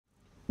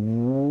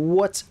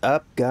What's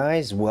up,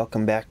 guys?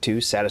 Welcome back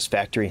to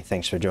Satisfactory.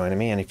 Thanks for joining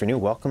me, and if you're new,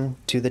 welcome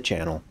to the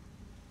channel.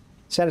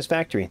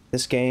 Satisfactory.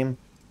 This game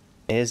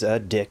is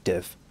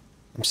addictive.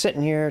 I'm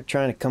sitting here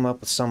trying to come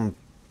up with some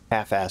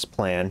half-ass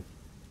plan,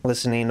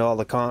 listening to all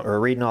the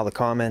reading all the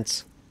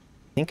comments.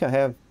 I think I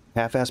have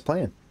half-ass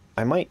plan.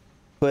 I might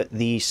put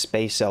the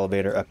space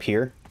elevator up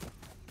here.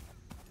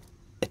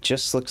 It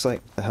just looks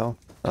like the hell.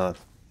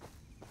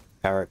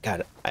 Power.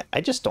 God,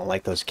 I just don't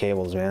like those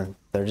cables, man.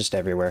 They're just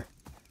everywhere.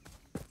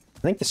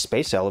 I think the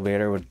space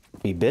elevator would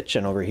be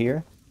bitching over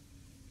here,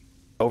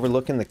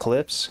 overlooking the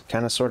cliffs,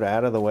 kind of sort of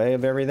out of the way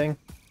of everything.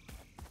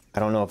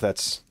 I don't know if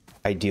that's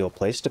ideal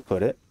place to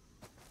put it.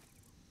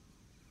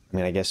 I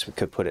mean, I guess we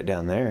could put it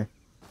down there.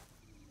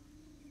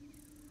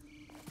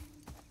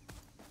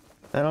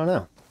 I don't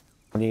know.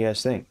 What do you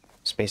guys think?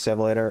 Space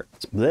elevator,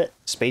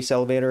 space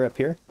elevator up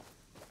here.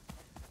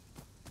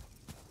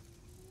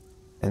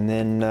 And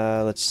then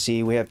let's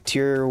see, we have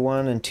tier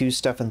 1 and 2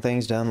 stuff and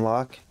things to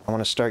unlock. I want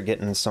to start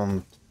getting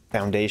some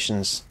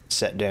foundations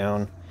set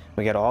down.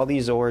 We got all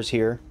these ores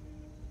here,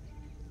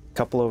 a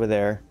couple over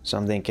there, so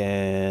I'm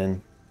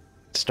thinking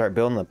start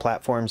building the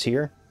platforms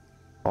here,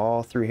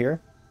 all through here.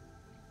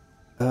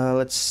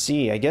 Let's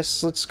see, I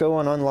guess let's go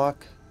and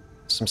unlock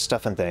some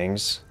stuff and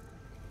things.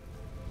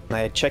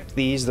 I checked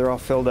these, they're all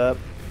filled up,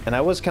 and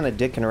I was kind of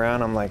dicking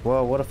around. I'm like,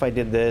 well, what if I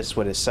did this?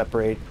 Would it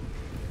separate?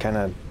 Kind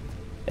of,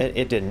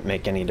 it didn't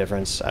make any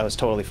difference. I was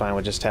totally fine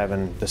with just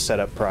having the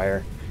setup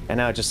prior, and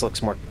now it just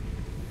looks more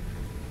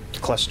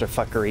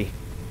clusterfuckery.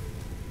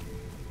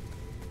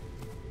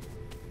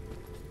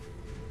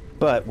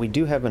 But we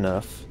do have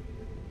enough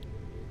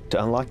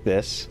to unlock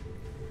this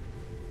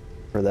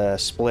for the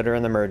splitter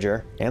and the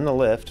merger and the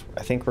lift.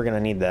 I think we're gonna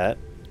need that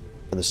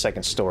for the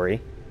second story.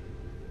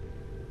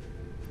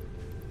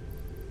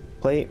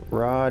 Plate,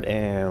 rod,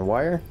 and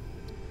wire.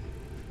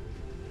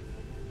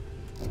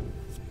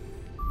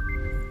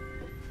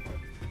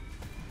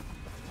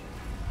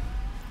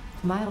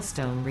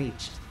 Milestone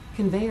reached.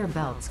 Conveyor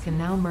belts can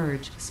now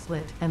merge,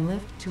 split, and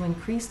lift to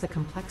increase the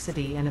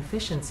complexity and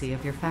efficiency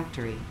of your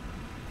factory.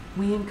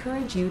 We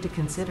encourage you to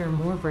consider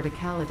more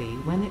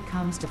verticality when it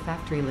comes to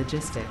factory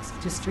logistics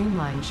to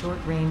streamline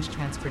short-range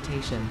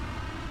transportation.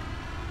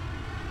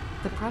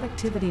 The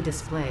productivity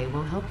display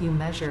will help you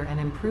measure and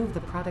improve the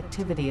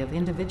productivity of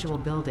individual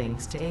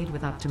buildings to aid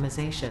with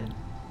optimization.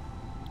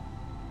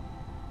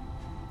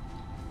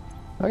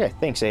 Okay,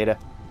 thanks, Ada.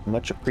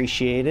 Much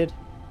appreciated.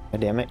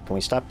 God damn it, can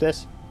we stop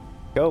this?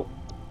 Go!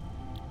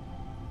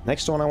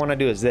 Next one I want to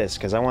do is this,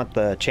 because I want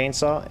the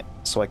chainsaw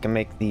so I can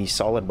make the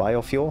solid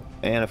biofuel,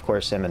 and of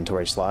course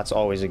inventory slots,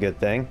 always a good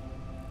thing.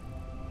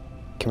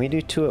 Can we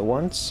do 2 at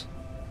once?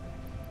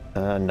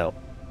 No.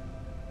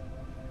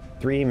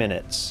 3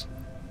 minutes.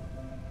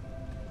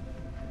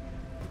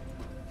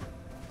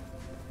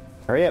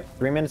 Hurry up,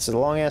 3 minutes is a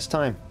long ass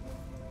time.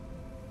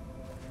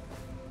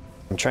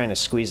 I'm trying to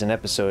squeeze an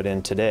episode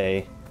in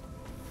today,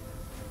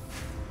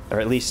 or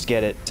at least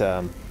get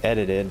it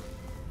edited.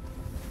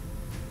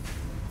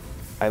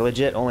 I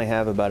legit only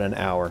have about an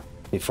hour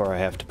before I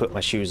have to put my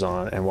shoes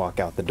on and walk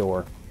out the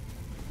door.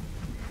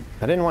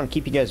 I didn't want to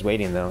keep you guys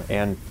waiting though,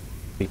 and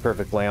be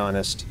perfectly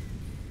honest,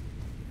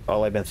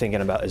 all I've been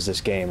thinking about is this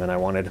game and I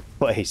wanted to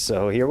play,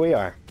 so here we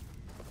are.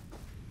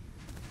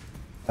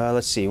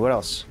 Let's see, what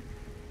else?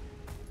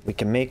 We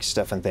can make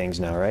stuff and things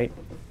now, right?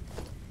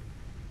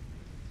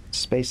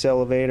 Space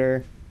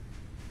elevator.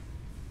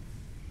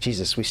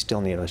 Jesus, we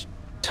still need a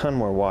ton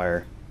more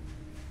wire.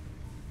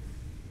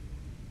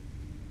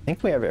 I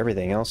think we have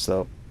everything else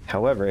though.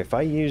 However, if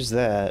I use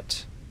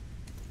that...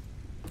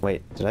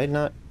 Wait, did I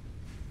not...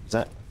 Is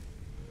that...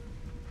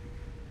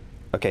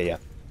 Okay, yeah.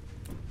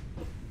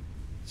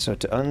 So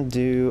to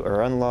undo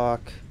or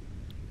unlock...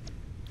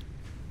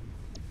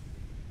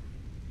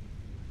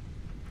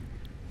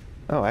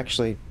 Oh,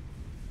 actually...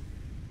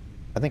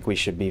 I think we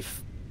should be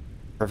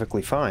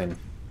perfectly fine.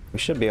 We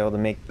should be able to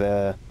make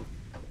the...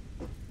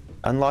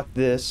 Unlock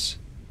this,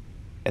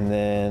 and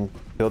then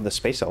build the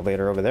space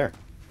elevator over there.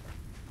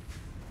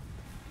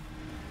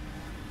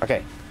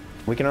 Okay,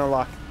 we can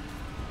unlock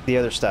the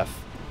other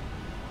stuff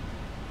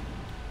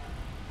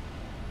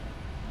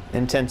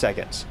in 10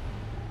 seconds.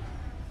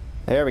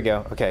 There we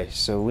go. Okay,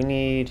 so we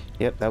need...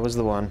 Yep, that was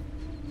the one.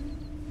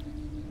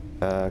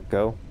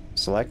 Go.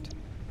 Select.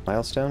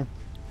 Milestone.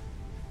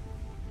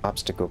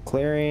 Obstacle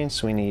clearing.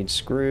 So we need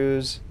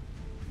screws.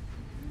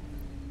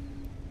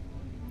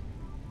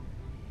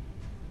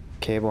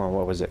 Cable and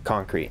what was it?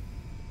 Concrete.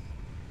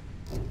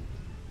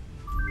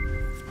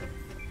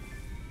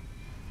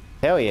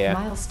 Hell yeah.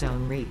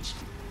 Milestone reached.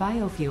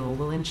 Biofuel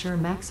will ensure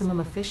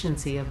maximum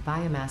efficiency of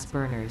biomass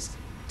burners.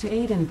 To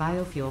aid in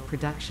biofuel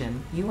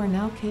production, you are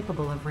now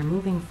capable of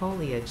removing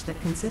foliage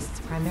that consists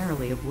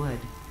primarily of wood.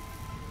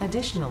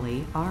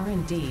 Additionally,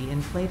 R&D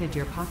inflated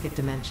your pocket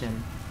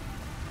dimension.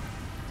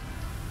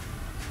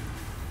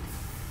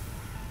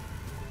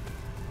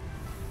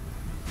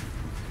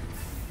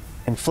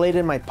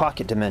 Inflated my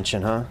pocket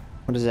dimension, huh?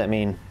 What does that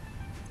mean?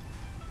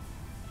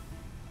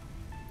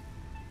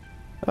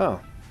 Oh.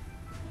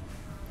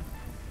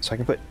 So I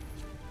can put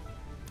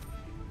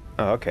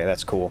Oh, okay,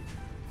 that's cool.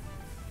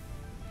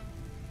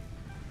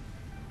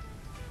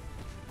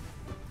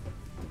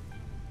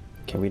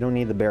 Okay, we don't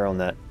need the barrel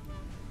net.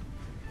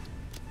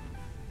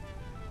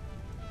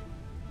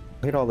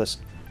 Look at all this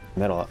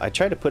metal. I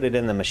tried to put it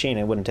in the machine,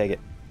 it wouldn't take it.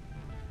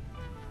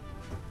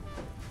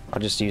 I'll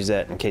just use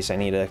that in case I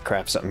need to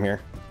craft something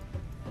here.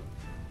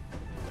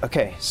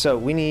 Okay, so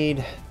we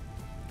need...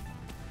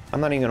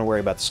 I'm not even going to worry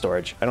about the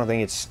storage. I don't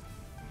think it's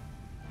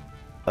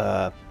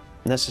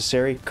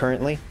necessary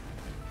currently.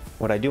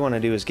 What I do want to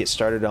do is get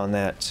started on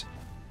that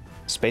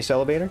space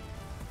elevator.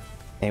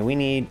 And we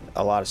need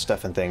a lot of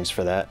stuff and things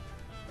for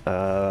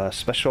that.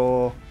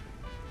 Special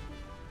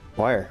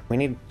wire. We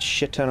need a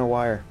shit ton of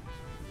wire.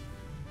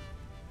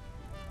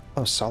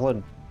 Oh,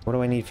 solid. What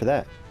do I need for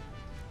that?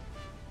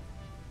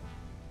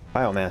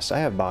 Biomass. I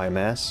have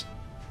biomass.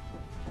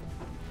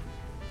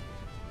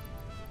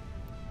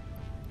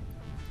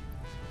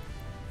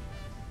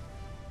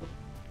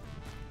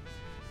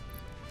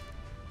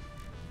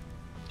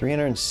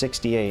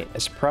 $368.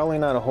 It's probably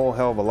not a whole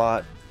hell of a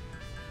lot,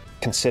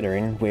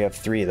 considering we have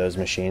 3 of those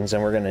machines,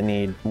 and we're going to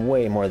need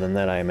way more than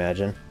that, I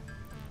imagine.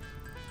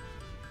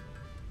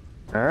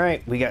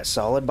 Alright, we got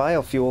solid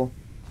biofuel.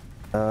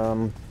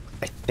 I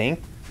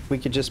think we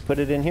could just put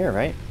it in here,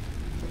 right?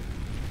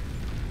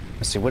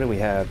 Let's see, what do we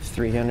have?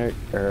 300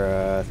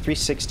 or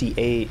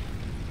 368.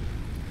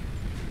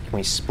 Can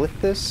we split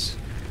this?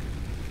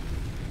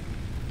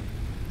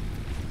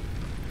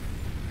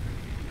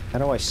 How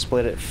do I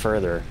split it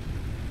further?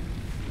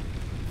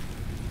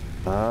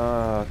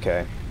 Oh,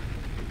 okay.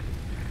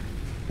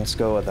 Let's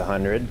go with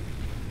 100.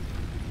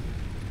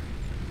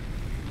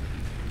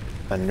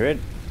 100.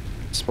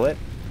 Split.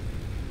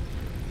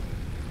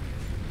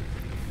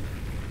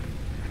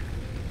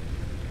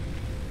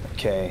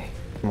 Okay,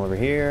 come over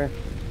here.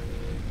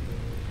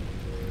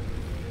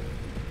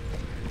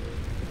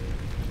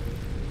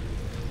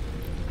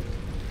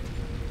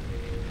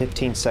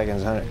 $15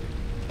 seconds, 100.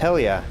 Hell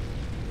yeah.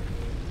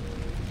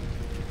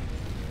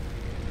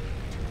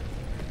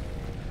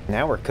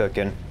 Now we're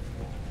cooking.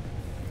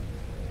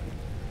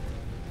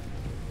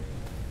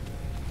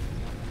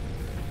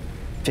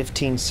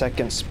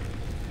 $15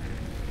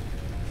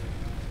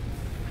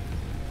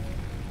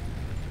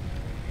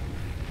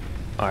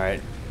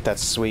 Alright,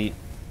 that's sweet.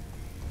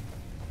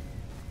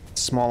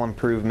 Small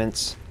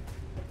improvements.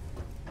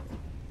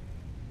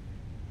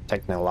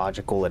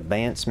 Technological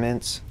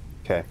advancements.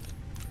 Okay.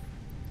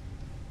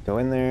 Go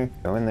in there,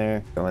 go in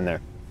there, go in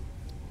there.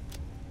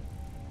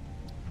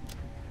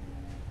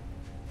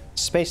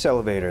 Space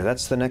elevator,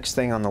 that's the next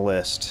thing on the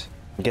list.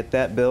 Get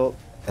that built,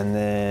 and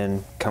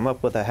then come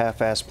up with a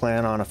half-assed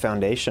plan on a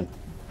foundation.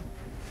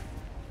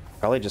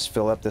 Probably just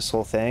fill up this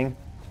whole thing.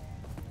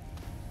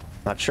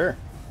 Not sure.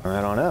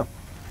 I don't know.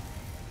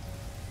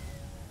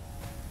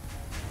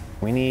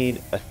 We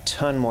need a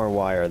ton more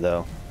wire,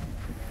 though.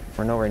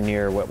 We're nowhere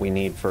near what we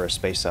need for a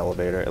space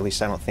elevator. At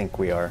least I don't think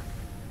we are.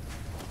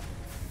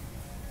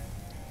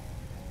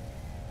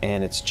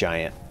 And it's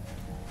giant.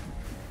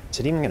 Is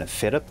it even going to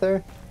fit up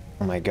there?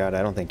 Oh my god,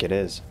 I don't think it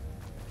is.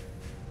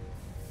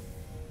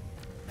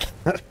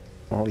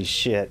 Holy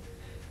shit.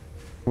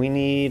 We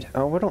need...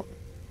 Oh,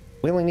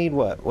 we only need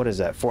what? What is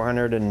that?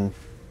 400 and...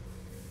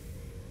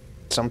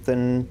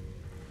 something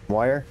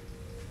wire?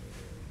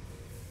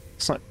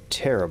 It's not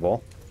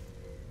terrible.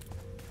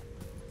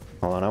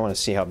 Hold on, I want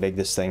to see how big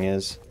this thing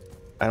is.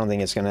 I don't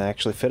think it's going to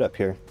actually fit up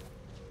here.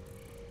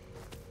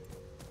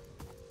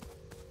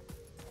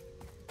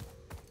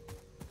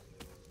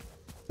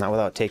 Not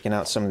without taking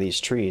out some of these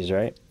trees,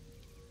 right?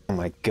 Oh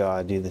my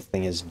god, dude, the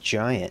thing is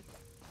giant.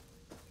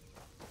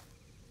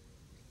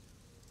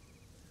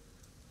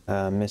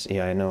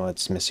 Yeah, I know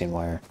it's missing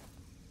wire.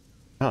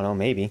 I don't know,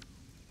 maybe.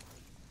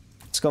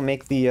 Let's go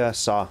make the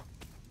saw.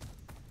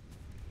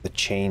 The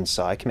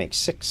chainsaw. I can make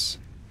 6.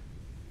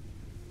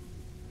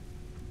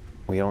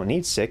 We don't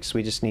need 6,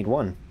 we just need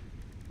 1.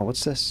 Oh,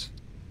 what's this?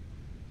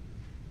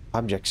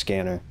 Object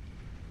scanner.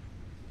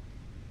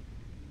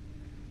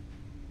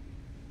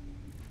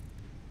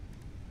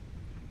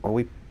 Well,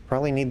 we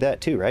probably need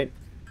that too, right?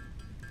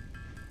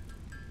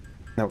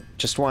 No,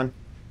 just 1.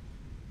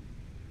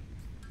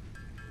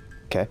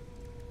 Okay.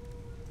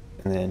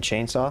 And then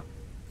chainsaw.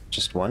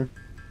 Just 1.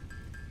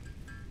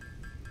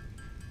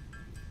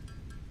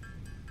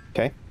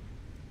 Okay.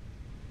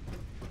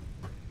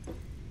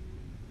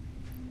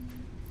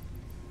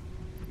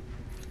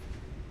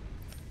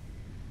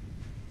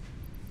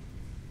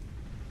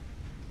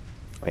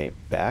 Wait,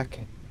 back?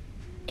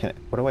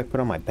 What do I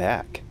put on my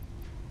back?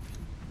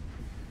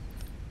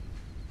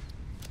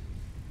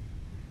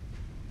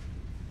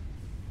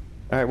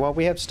 Alright, well,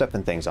 we have stuff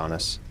and things on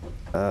us.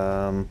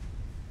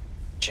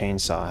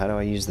 Chainsaw. How do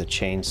I use the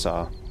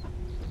chainsaw?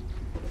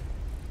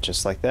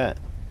 Just like that.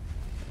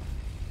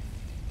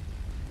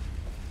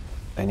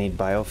 I need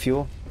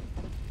biofuel.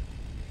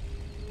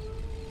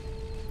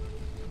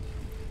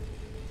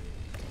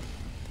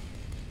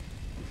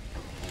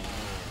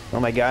 Oh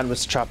my god,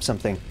 let's chop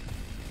something.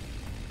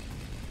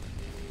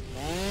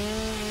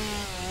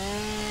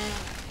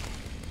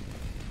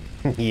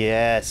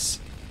 Yes.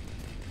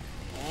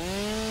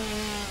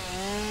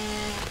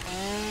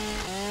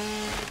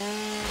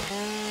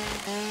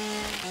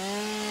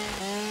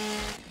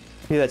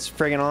 Dude, that's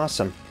friggin'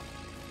 awesome.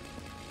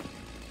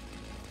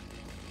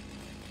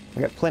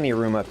 I got plenty of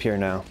room up here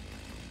now.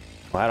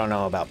 Well, I don't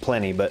know about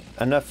plenty, but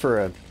enough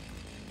for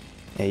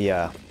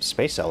a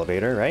space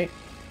elevator, right?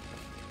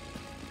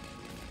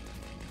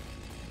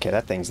 Okay,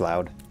 that thing's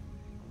loud.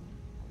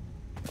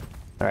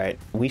 Alright,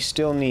 we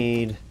still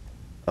need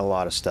a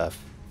lot of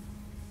stuff.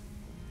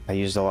 I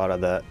used a lot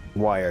of the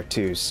wire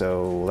too,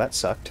 so that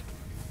sucked.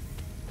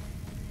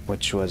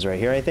 Which was right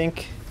here, I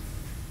think.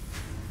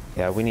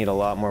 Yeah, we need a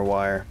lot more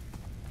wire.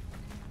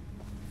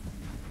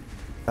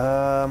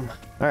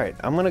 Alright,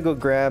 I'm gonna go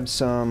grab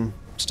some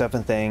stuff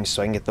and things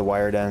so I can get the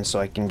wire done so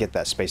I can get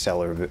that space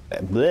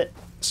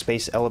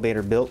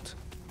elevator built.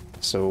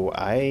 So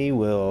I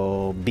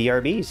will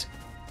BRBs.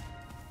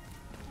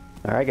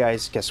 Alright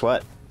guys, guess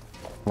what?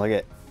 Look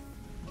at,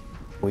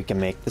 we can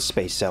make the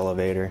space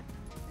elevator.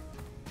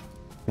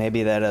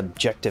 Maybe that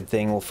objective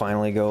thing will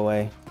finally go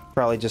away.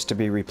 Probably just to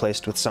be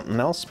replaced with something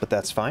else, but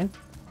that's fine.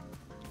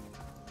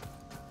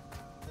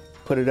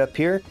 Put it up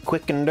here,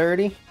 quick and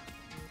dirty.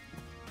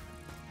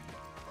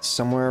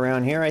 Somewhere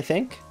around here, I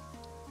think.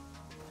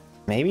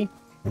 Maybe?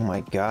 Oh my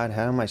god,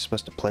 how am I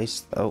supposed to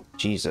place... Oh,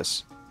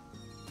 Jesus.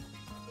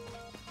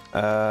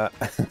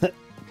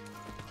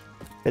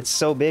 It's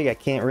so big, I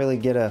can't really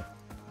get a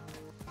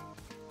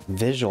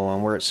visual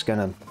on where it's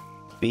gonna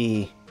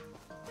be.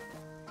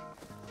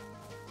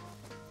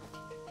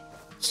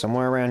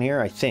 Somewhere around here,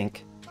 I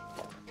think.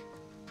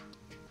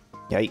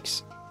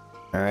 Yikes.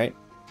 Alright.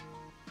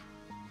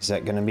 Is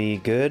that gonna be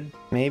good?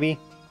 Maybe?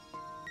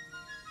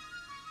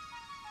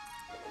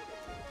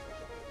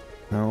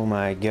 Oh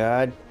my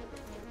god.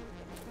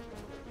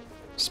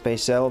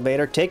 Space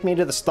elevator, take me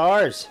to the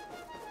stars!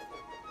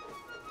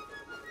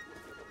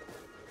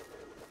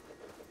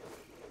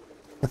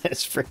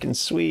 That's freaking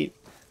sweet.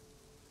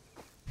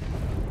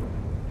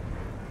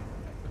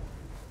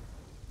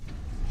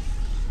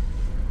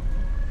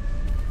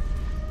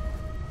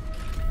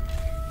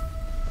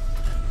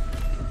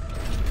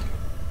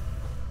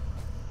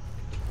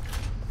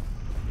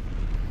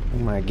 Oh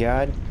my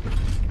god.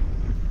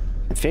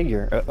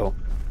 Figure. Uh-oh.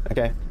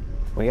 Okay.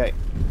 We got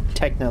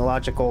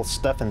technological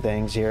stuff and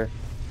things here.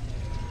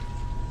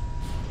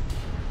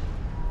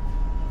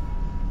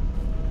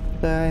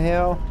 The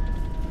hell?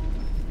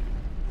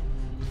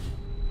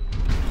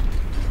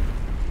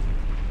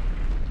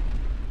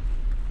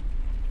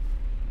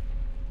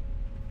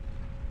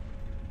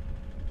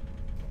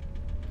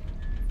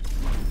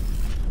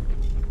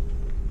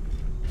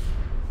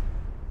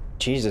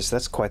 Jesus,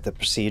 that's quite the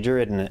procedure,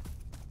 isn't it?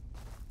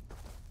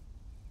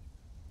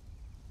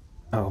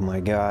 Oh my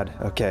god,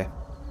 okay.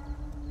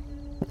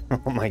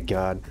 Oh my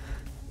god.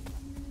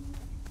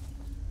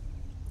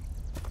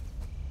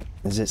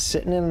 Is it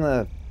sitting in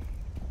the...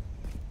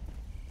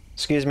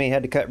 Excuse me,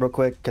 had to cut real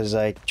quick because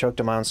I choked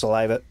on my own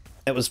saliva.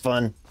 It was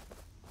fun.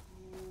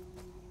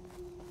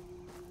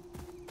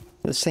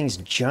 This thing's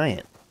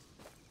giant.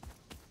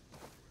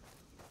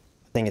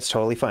 I think it's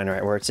totally fine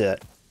right where it's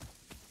at.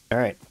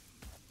 Alright.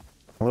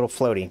 A little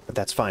floaty, but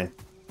that's fine.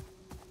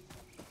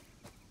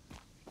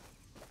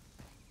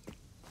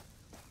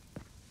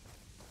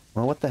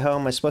 Well, what the hell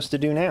am I supposed to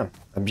do now?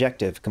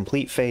 Objective,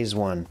 complete phase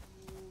 1.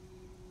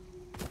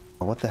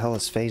 Well, what the hell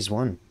is phase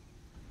 1?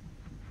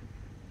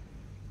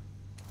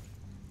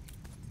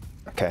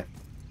 Okay.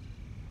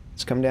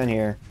 Let's come down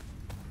here.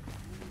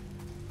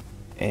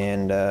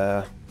 And,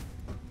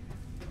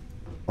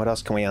 what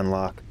else can we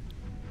unlock?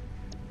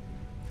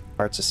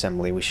 Parts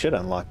assembly. We should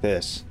unlock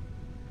this.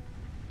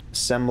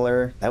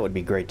 Assembler. That would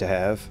be great to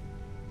have.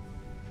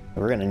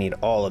 We're gonna need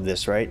all of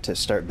this, right? To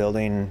start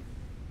building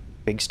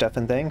big stuff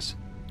and things.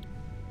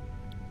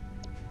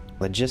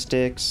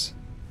 Logistics.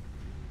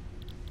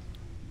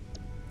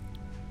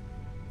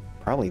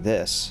 Probably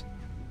this.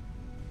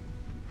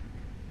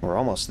 We're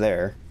almost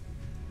there.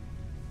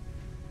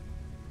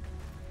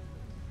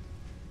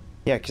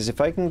 Yeah, because if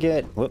I can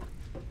get... Whoop.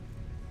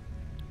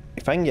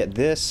 If I can get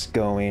this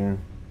going,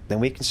 then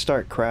we can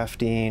start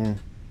crafting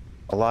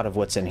a lot of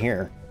what's in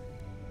here.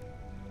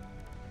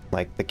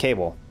 Like the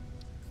cable.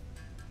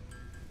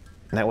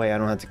 And that way I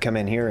don't have to come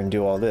in here and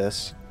do all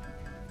this.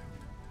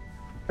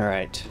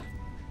 Alright.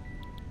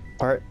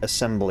 Part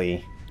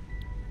assembly.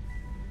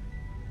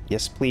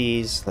 Yes,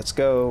 please. Let's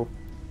go.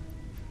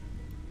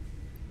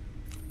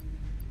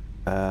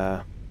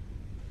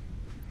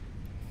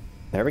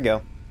 There we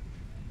go.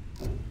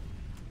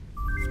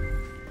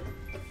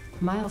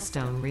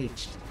 Milestone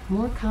reached.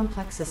 More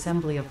complex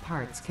assembly of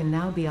parts can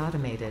now be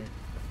automated.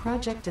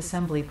 Project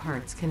assembly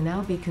parts can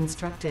now be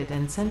constructed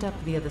and sent up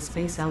via the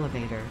space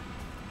elevator.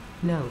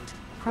 Note: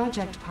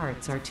 project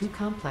parts are too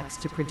complex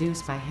to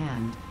produce by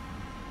hand.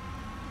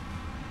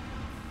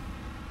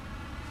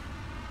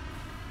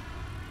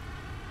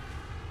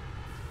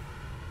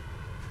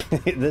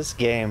 This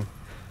game.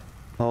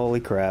 Holy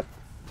crap.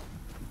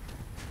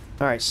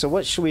 Alright, so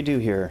what should we do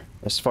here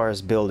as far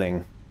as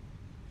building?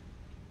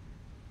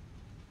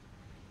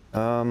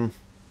 Because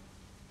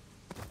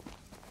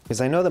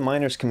I know the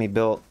miners can be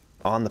built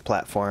on the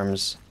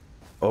platforms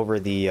over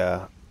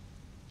the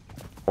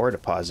ore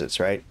deposits,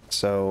 right?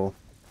 So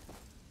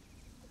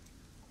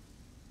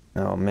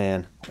Oh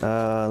man.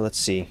 Let's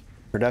see.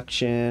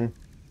 Production.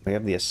 We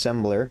have the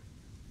assembler.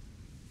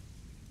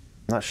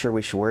 Not sure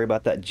we should worry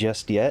about that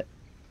just yet.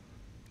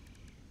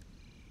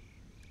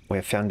 We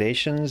have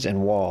foundations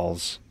and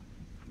walls.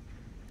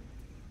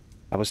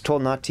 I was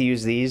told not to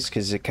use these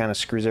because it kind of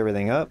screws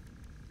everything up.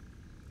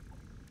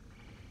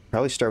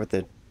 Probably start with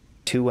the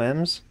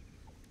 2Ms.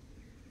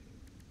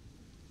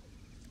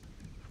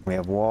 We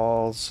have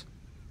walls.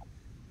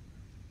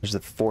 There's the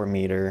 4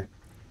 meter.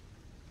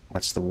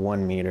 That's the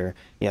 1 meter.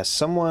 Yeah,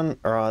 someone,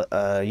 or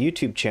a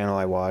YouTube channel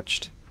I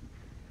watched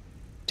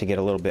to get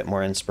a little bit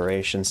more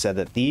inspiration, said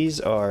that these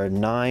are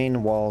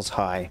 9 walls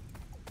high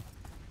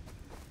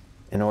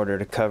in order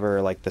to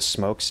cover like the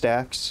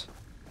smokestacks.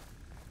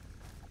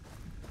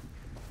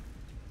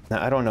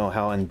 Now, I don't know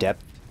how in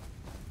depth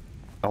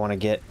I want to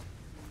get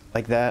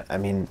like that. I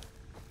mean,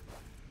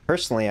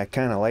 personally, I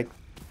kind of like...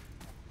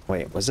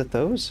 Wait, was it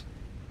those?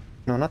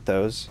 No, not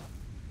those.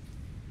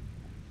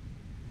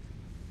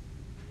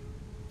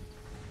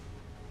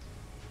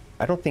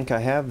 I don't think I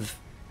have...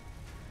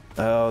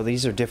 Oh,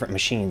 these are different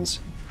machines.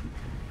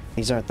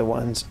 These aren't the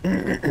ones.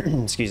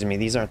 Excuse me,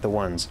 these aren't the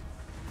ones.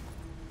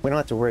 We don't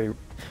have to worry. We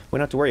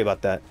don't have to worry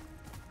about that.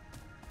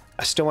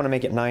 I still want to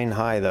make it 9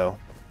 high though.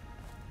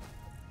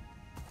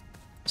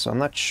 So I'm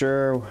not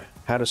sure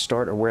how to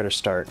start or where to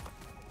start.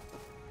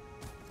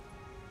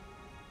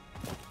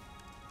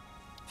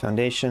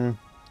 Foundation.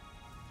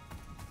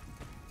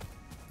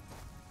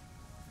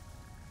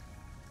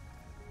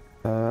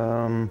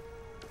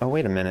 Oh,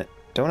 wait a minute.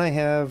 Don't I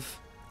have...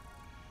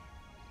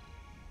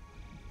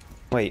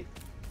 Wait.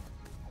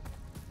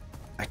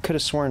 I could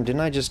have sworn,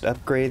 didn't I just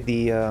upgrade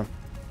the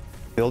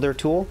builder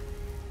tool?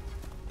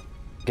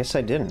 Guess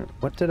I didn't.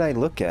 What did I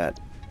look at?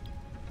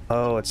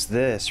 Oh, it's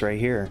this right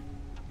here.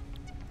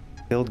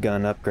 Build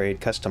gun upgrade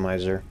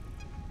customizer.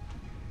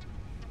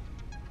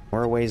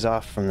 We're a ways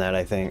off from that,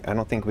 I think. I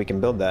don't think we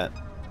can build that.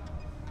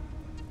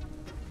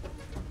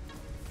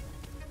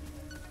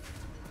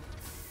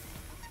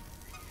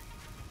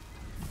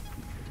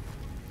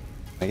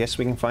 I guess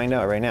we can find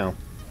out right now.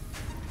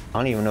 I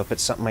don't even know if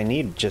it's something I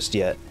need just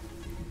yet.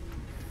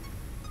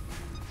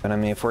 But I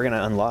mean, if we're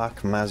gonna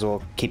unlock, might as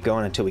well keep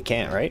going until we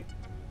can't, right?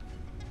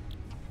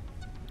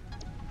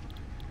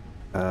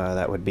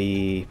 That would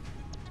be...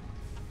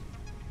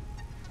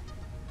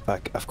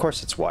 Fuck, of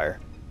course it's wire.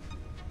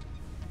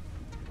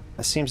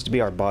 That seems to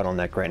be our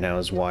bottleneck right now,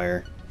 is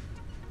wire.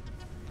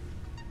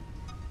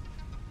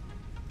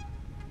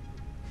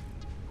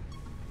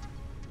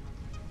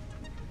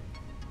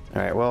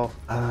 Alright, well,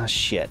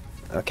 shit.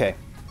 Okay.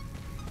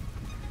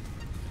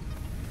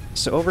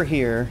 So over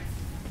here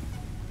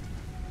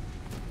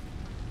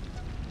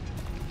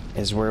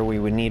is where we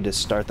would need to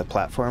start the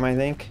platform, I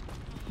think.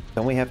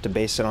 Don't we have to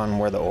base it on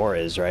where the ore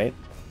is, right?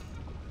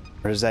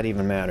 Or does that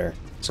even matter?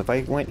 So if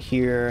I went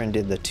here and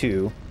did the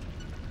 2...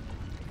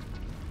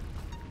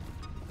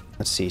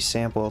 Let's see,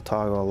 sample,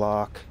 toggle,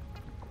 lock.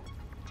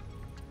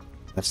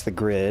 That's the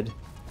grid.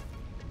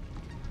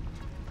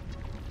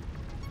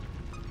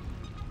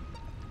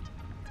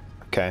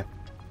 Okay.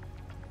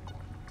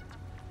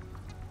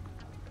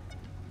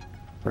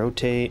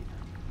 Rotate.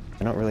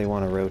 I don't really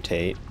want to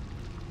rotate.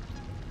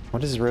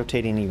 What is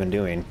rotating even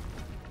doing?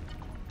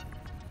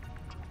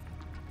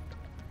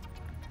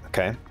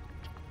 Okay.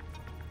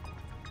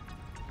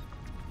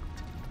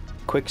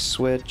 Quick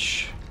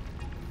switch.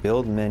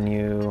 Build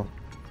menu.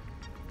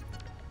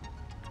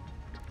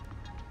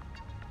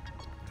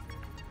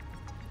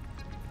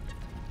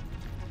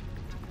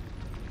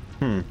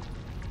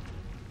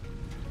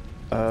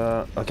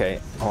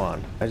 Okay, hold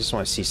on. I just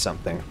want to see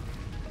something.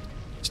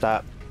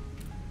 Stop.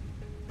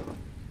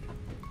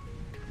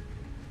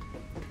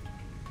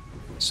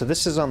 So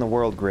this is on the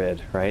world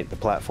grid, right? The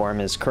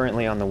platform is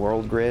currently on the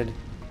world grid.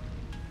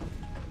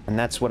 And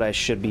that's what I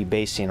should be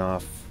basing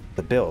off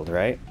the build,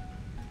 right?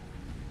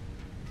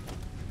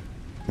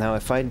 Now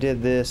if I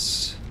did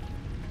this...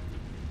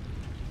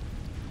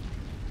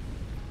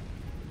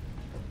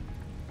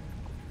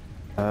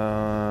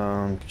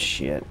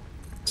 shit.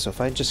 So if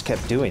I just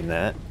kept doing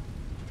that...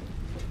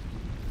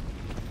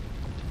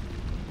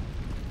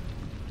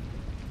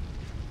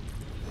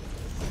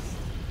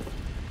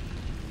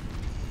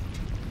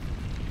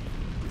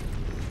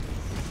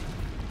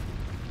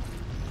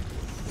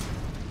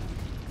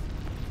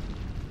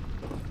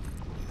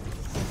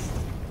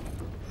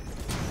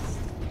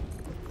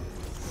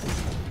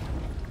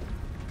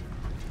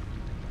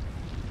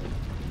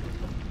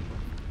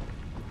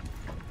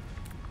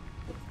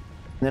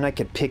 Then I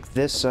could pick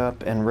this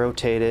up and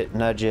rotate it,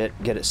 nudge it,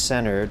 get it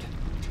centered.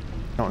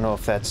 I don't know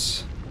if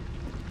that's...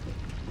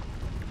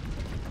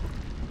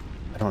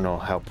 I don't know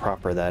how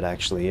proper that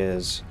actually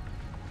is.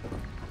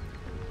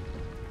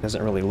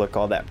 Doesn't really look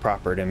all that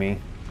proper to me.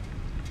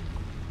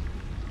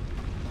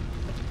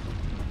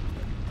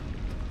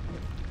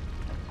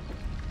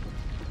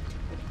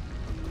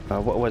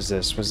 What was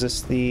this? Was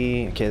this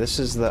the... Okay, this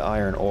is the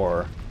iron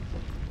ore.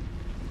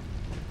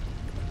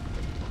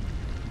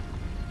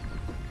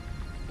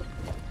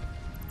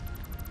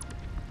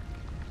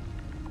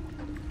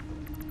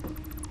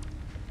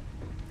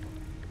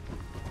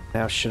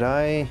 Now, should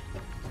I...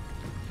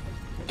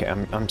 Okay,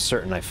 I'm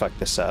certain I fucked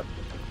this up.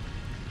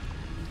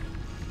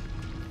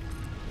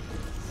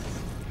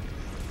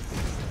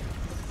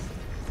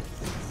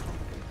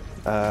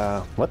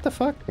 What the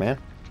fuck, man?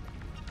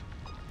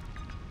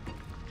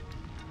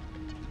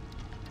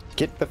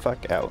 Get the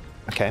fuck out.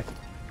 Okay.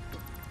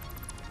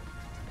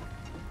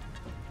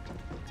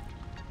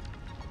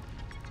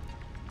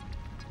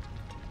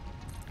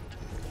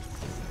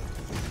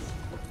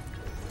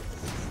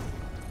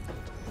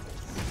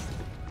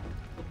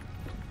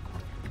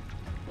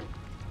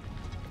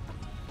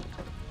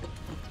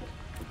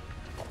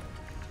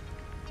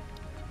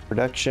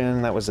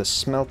 Production, that was a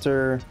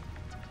smelter.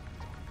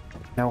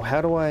 Now,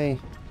 how do I...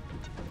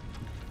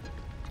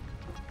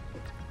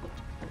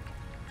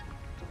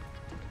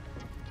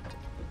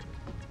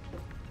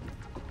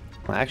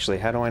 Well, actually,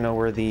 how do I know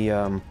where the,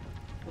 Oh,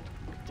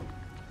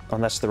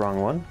 that's the wrong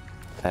one.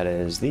 That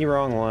is the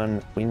wrong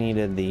one. We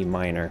needed the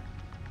miner.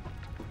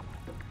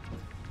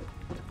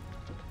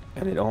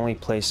 And it only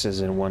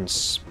places in one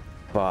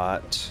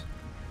spot.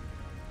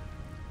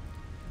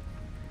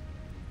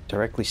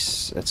 Directly...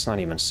 It's not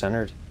even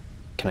centered.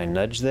 Can I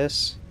nudge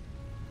this?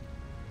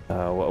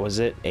 What was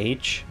it?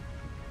 H?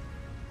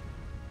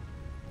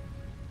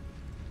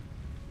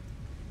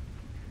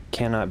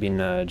 Cannot be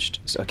nudged.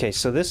 Okay,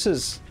 so this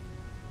is...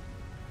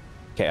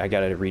 Okay, I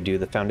gotta redo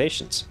the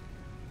foundations.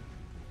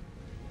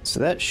 So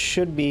that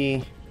should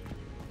be...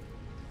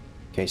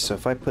 Okay, so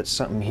if I put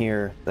something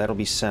here, that'll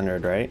be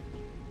centered, right?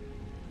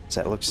 Does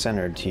that look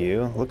centered to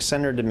you? Looks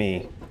centered to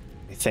me,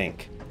 I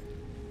think.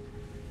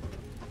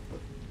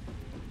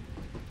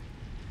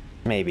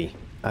 Maybe.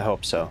 I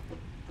hope so.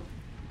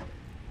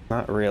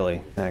 Not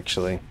really,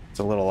 actually. It's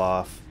a little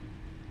off.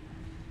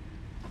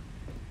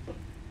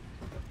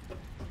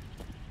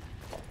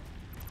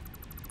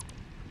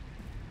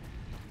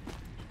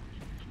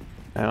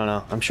 I don't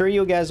know. I'm sure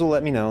you guys will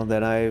let me know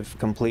that I've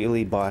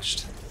completely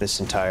botched this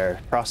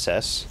entire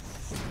process.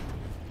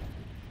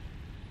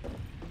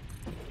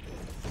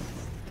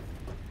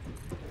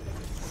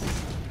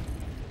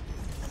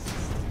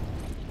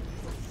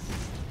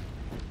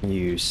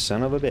 You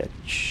son of a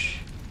bitch.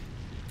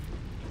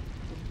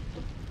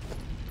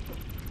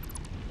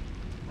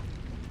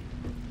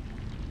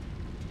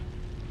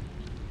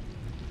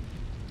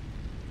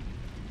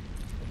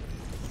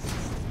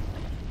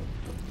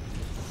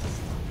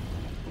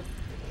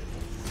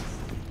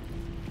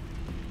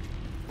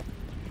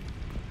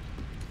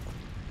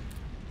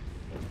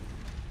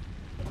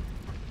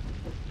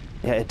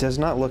 Yeah, it does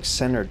not look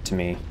centered to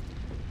me.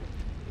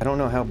 I don't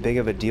know how big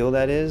of a deal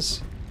that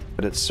is,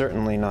 but it's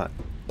certainly not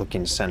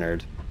looking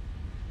centered.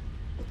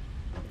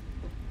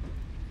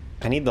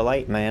 I need the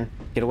light, man.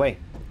 Get away.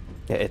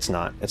 Yeah, it's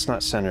not. It's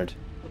not centered.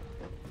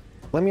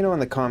 Let me know in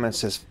the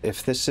comments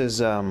if this is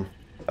a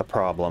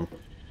problem.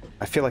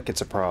 I feel like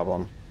it's a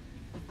problem.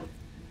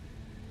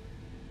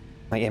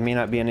 Like, it may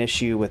not be an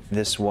issue with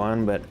this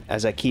one, but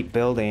as I keep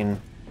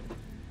building...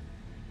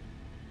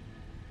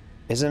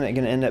 Isn't it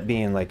going to end up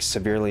being, like,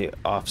 severely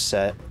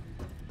offset?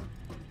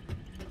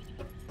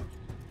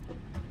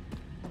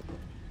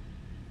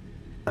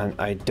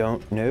 I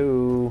don't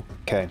know.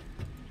 Okay.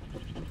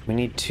 We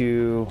need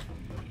to...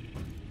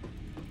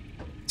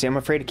 See, I'm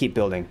afraid to keep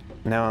building.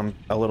 Now I'm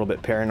a little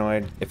bit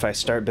paranoid. If I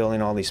start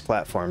building all these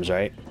platforms,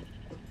 right?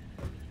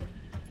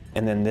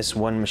 And then this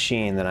one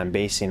machine that I'm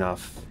basing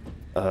off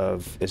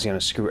of is going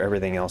to screw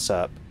everything else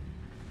up.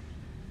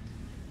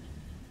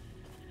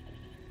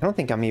 I don't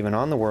think I'm even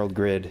on the world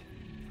grid.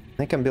 I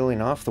think I'm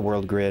building off the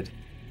world grid.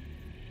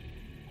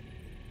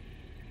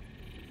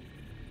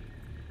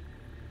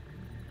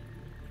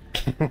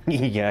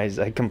 You guys,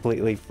 I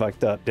completely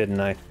fucked up,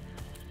 didn't I?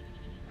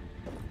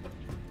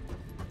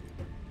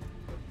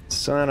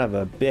 Son of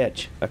a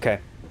bitch. Okay.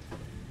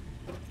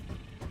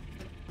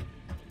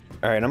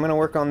 Alright, I'm gonna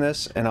work on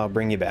this and I'll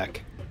bring you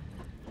back.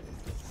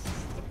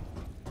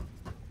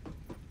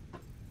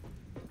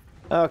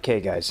 Okay,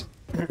 guys.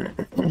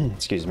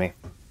 Excuse me.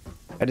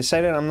 I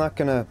decided I'm not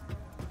gonna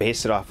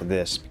base it off of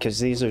this because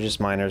these are just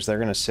miners. They're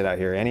gonna sit out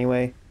here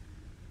anyway.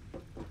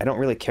 I don't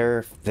really care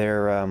if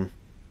they're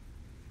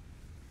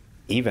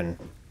even.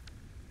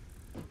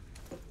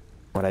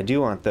 What I do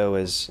want though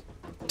is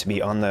to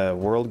be on the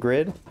world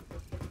grid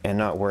and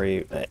not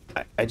worry.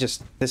 I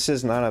just, this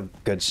is not a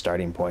good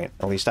starting point.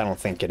 At least I don't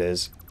think it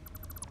is.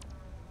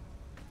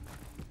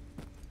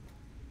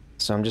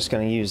 So I'm just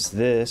gonna use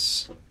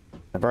this.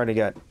 I've already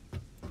got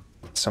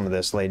some of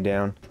this laid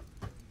down.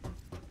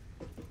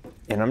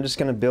 And I'm just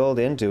gonna build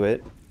into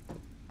it.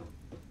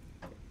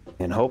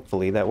 And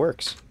hopefully that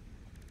works.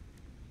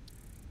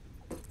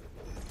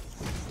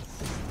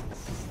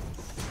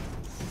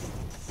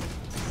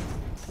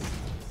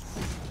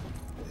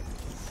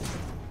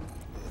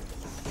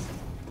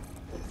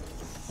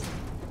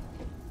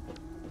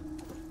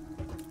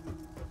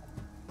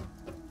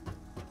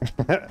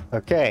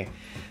 Okay.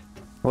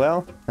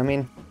 Well, I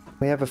mean,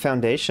 we have a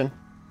foundation.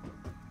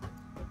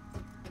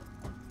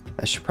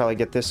 I should probably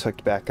get this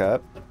hooked back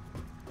up.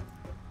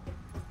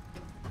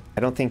 I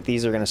don't think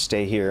these are going to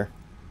stay here.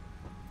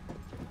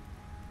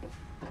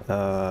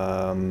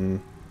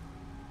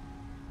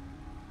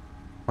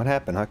 What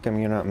happened? How come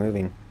you're not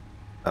moving?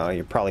 Oh,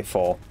 you're probably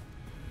full.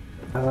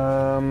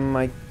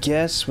 I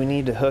guess we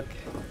need to hook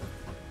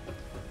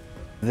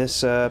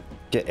this up,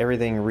 get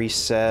everything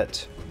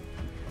reset,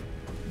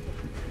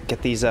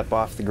 get these up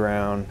off the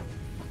ground.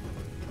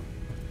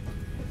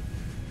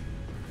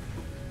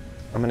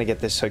 I'm gonna get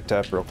this hooked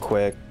up real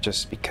quick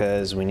just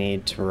because we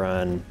need to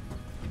run,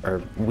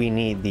 or we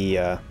need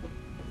the,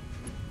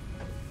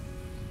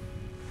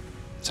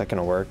 is that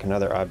gonna work?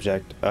 Another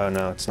object? Oh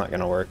no, it's not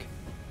gonna work.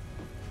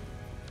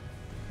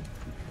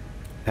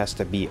 It has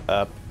to be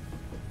up.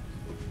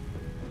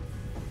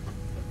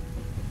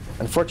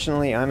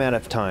 Unfortunately, I'm out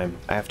of time.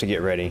 I have to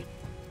get ready.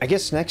 I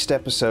guess next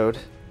episode,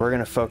 we're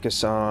gonna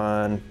focus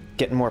on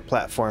getting more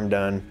platform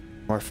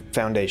done, more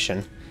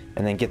foundation,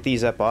 and then get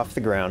these up off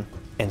the ground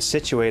and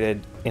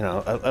situated, you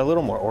know, a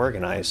little more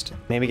organized.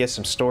 Maybe get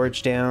some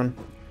storage down.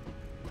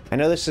 I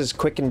know this is a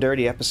quick and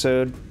dirty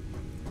episode.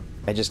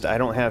 I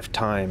don't have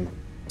time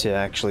to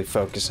actually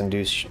focus and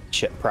do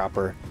shit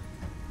proper.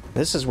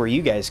 This is where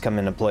you guys come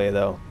into play,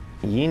 though.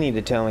 You need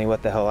to tell me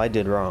what the hell I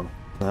did wrong.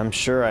 I'm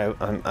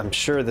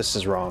sure this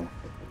is wrong.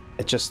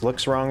 It just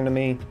looks wrong to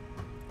me.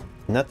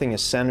 Nothing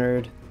is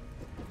centered.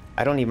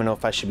 I don't even know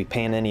if I should be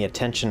paying any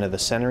attention to the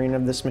centering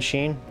of this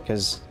machine,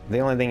 because the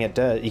only thing it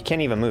does, you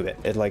can't even move it.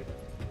 It like,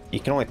 you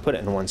can only put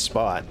it in one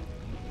spot.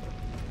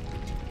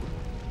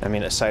 I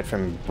mean, aside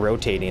from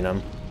rotating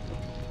them.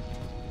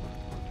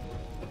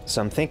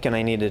 So I'm thinking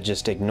I need to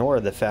just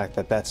ignore the fact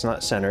that that's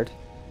not centered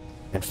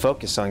and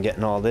focus on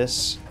getting all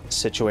this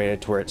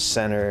situated to where it's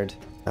centered.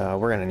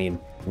 We're gonna need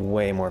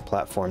way more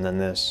platform than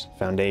this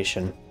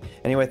foundation.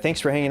 Anyway,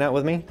 thanks for hanging out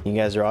with me. You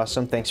guys are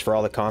awesome. Thanks for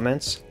all the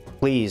comments.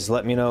 Please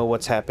let me know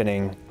what's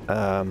happening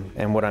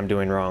and what I'm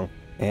doing wrong.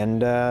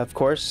 And of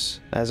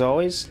course, as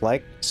always,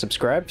 like,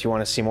 subscribe if you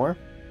want to see more.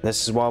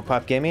 This is Wild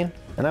Pop Gaming,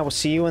 and I will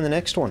see you in the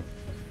next one.